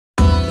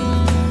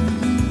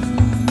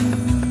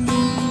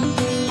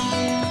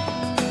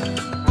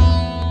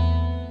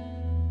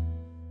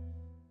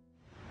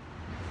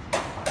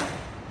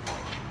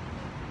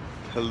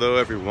Hello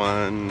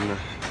everyone,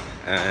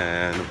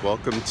 and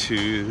welcome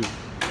to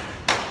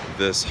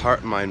this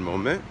Heart Mind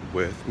Moment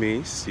with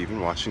me, Stephen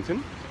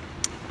Washington.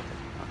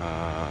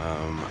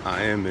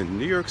 I am in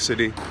New York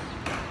City,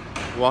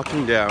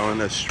 walking down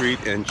a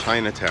street in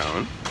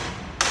Chinatown.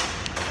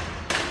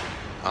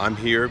 I'm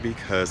here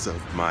because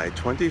of my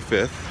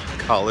 25th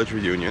college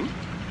reunion.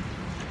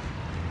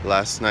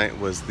 Last night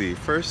was the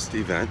first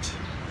event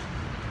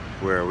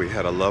where we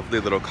had a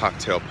lovely little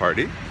cocktail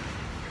party,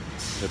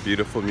 a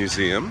beautiful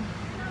museum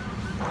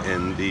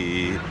in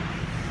the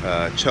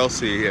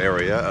Chelsea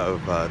area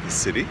of the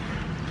city.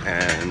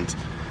 And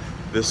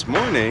this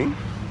morning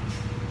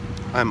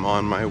I'm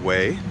on my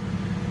way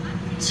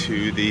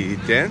to the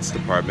dance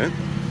department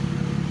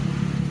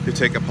to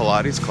take a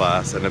Pilates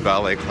class and a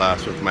ballet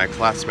class with my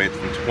classmates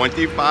from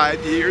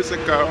 25 years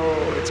ago.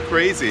 It's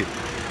crazy.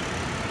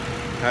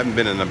 I haven't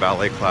been in a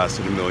ballet class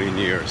in a million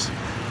years.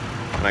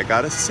 And I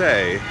gotta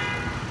say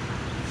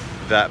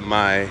that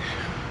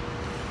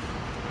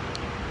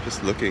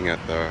just looking at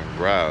the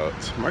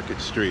route, Market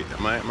Street,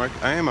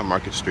 I am on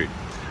Market Street.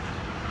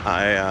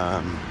 I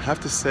have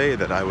to say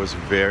that I was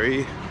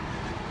very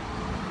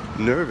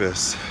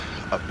nervous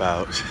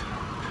about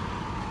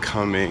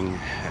coming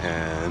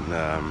and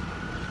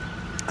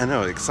I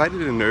know,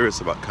 excited and nervous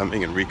about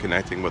coming and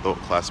reconnecting with old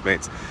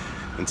classmates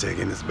and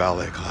taking this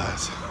ballet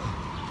class.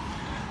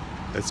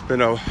 It's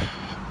been a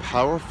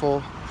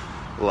powerful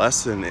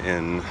lesson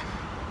in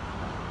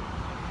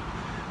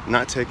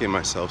not taking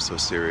myself so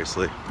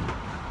seriously.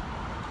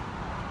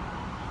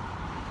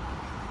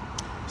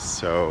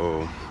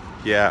 So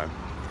yeah,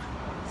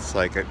 it's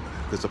like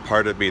there's a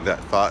part of me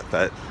that thought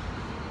that,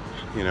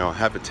 you know, I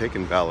haven't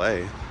taken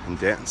ballet and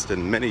danced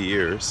in many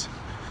years.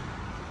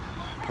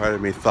 Part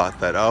of me thought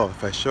that, oh,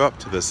 if I show up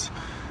to this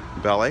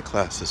ballet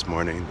class this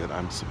morning, that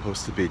I'm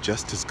supposed to be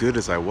just as good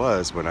as I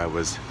was when I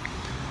was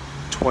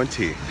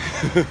 20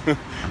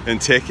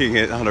 and taking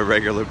it on a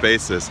regular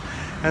basis.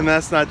 And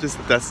that's not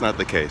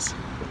the case.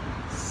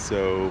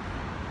 So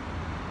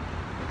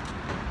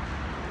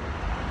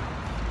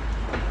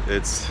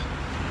it's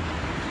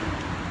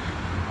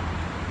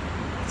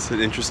an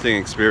interesting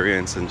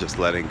experience, and just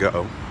letting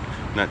go,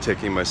 not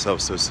taking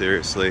myself so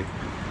seriously,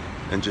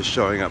 and just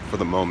showing up for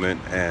the moment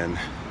and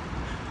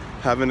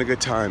having a good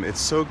time.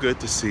 It's so good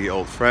to see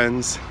old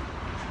friends.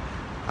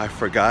 I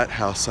forgot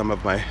how some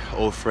of my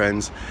old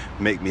friends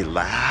make me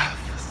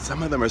laugh.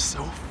 Some of them are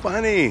so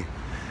funny,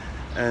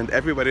 and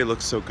everybody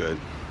looks so good,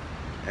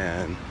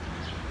 and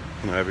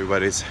you know,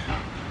 everybody's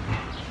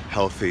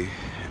healthy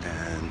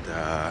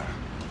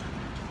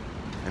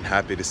and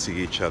happy to see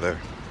each other.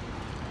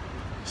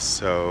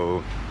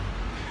 So,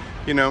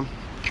 you know,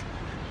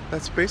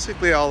 that's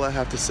basically all I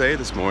have to say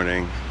this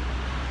morning.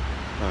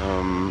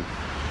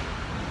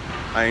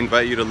 I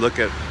invite you to look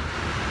at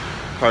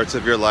parts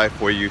of your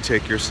life where you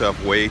take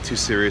yourself way too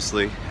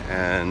seriously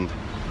and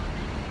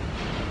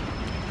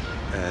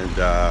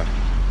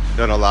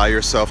don't allow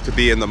yourself to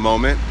be in the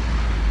moment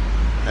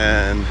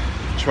and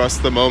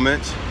trust the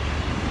moment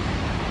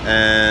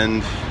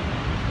and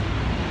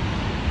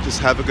just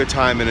have a good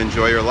time and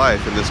enjoy your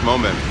life in this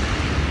moment,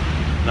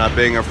 not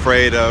being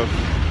afraid of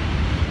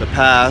the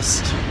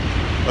past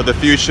or the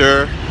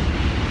future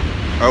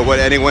or what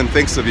anyone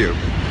thinks of you.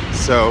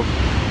 So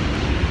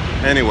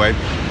anyway,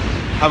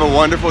 have a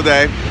wonderful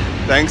day.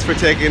 Thanks for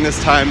taking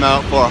this time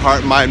out for a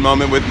Heart Mind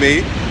Moment with me,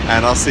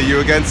 and I'll see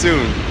you again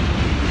soon.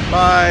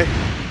 Bye.